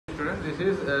students, this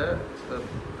is a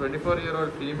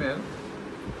 24-year-old female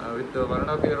with a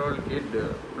 1.5-year-old kid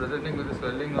presenting with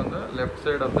swelling on the left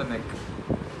side of the neck.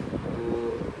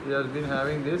 So he has been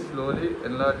having this slowly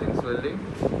enlarging swelling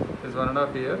since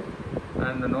 1.5 years,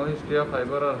 and no history of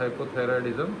hyper or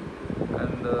hypothyroidism,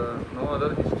 and no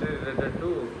other history related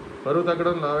to బరువు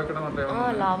తగ్గడం లావ్ ఎక్కడం అంటే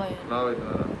లావ్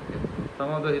అవుతున్నారా.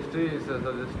 Some of the history is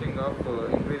suggesting of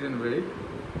increase in weight,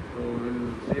 so we'll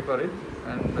see for it,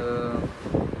 and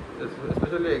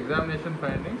especially examination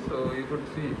findings. So you could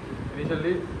see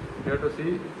initially you have to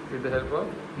see with the help of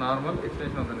normal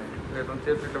extension of the neck.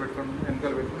 చేతులు ఇట్లా పెట్టుకొని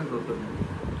వెనకాల పెట్టుకొని చూస్తుంది.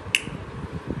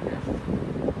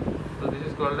 So this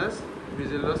is called as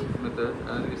visualous method,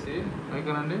 as we see.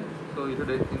 So you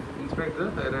should inspect the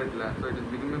thyroid gland. So it is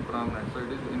becoming prominent. So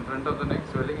it is in front of the neck,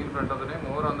 swelling in front of the neck,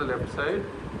 more on the left side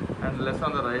and less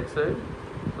on the right side.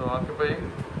 So occupying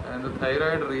and the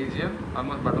thyroid region,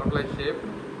 almost butterfly shape.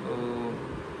 So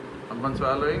upon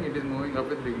swallowing, it is moving up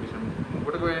with deglutition.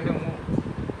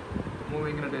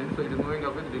 Moving in a tension, so it is moving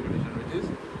up with deglutition, which is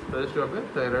suggestive of a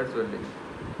thyroid swelling.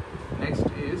 Next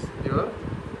is your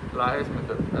Laha's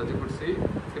method, as you could see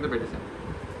in the petition.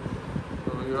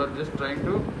 So you are just trying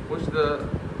to push the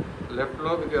left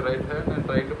lobe with your right hand and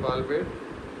try to palpate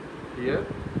here,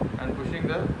 and pushing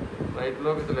the right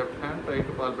lobe with the left hand, try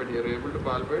to palpate here. You are able to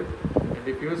palpate a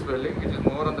diffuse swelling, which is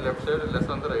more on the left side and less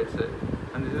on the right side.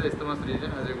 And this is the isthmus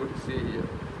region, as you could see here.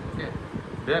 Okay.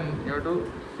 Then you have to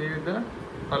see with the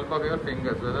pulp of your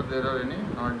fingers whether there are any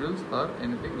nodules or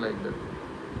anything like that.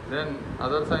 Then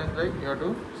other signs like you have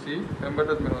to see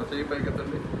temperatures minimum. చెయ్యి పైకి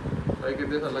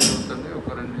ఎత్తేసి అలాగే ఉంటుంది ఒక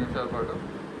 2 నిమిషాల పాటు.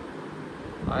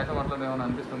 ఆయాసం అట్లా ఏమైనా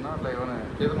అనిపిస్తుందా, అట్లా ఏమైనా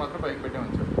చేతులు మాత్రం పైకి పెట్టి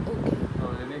ఉంచాలి. So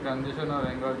any condition or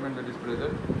engorgement that is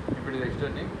present if it is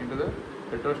extending in to the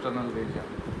retrosternal region.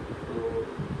 So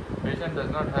patient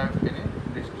does not have any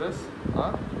distress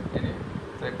or any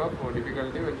type of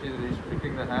difficulty when she is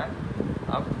restricting the hand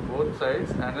up both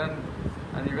sides,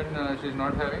 and even she is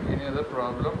not having any other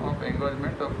problem of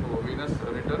engorgement of venous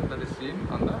return that is seen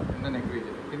in the neck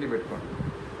region. Kindi pettukondi.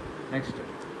 Next,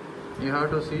 you have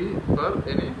to see for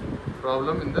any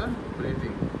problem in the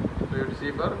breathing. So you have to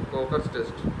see for Coker's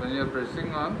test. When you are pressing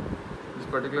on this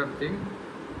particular thing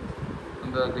on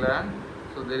the gland,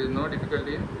 so there is no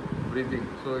difficulty in breathing.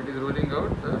 So it is ruling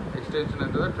out the extension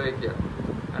into the trachea.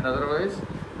 And otherwise,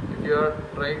 if you are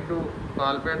trying to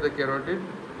palpate the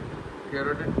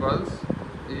carotid pulse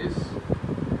is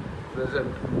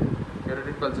present.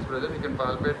 Carotid pulse is present. You can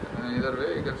palpate either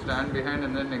way. You can stand behind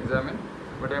and then examine.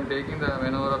 But I am taking the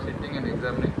maneuver of sitting and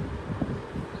examining.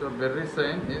 So Berry's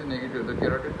sign is negative. The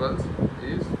carotid pulse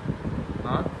is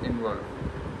not involved,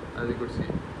 as you could see.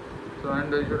 So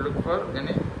and you should look for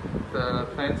any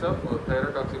signs of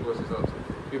THYROTOXICOSis also.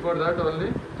 Before that only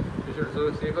you should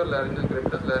see for laryngeal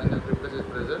cryptus. Laryngeal cryptus is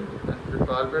present, and you should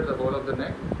palpate the whole of the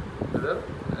neck whether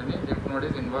any lymph node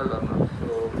is involved or not. So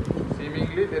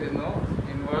seemingly there is no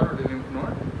involved lymph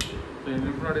node. So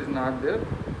lymph node is not there.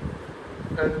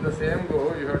 And in the same go,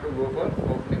 you have to go for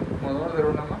opening.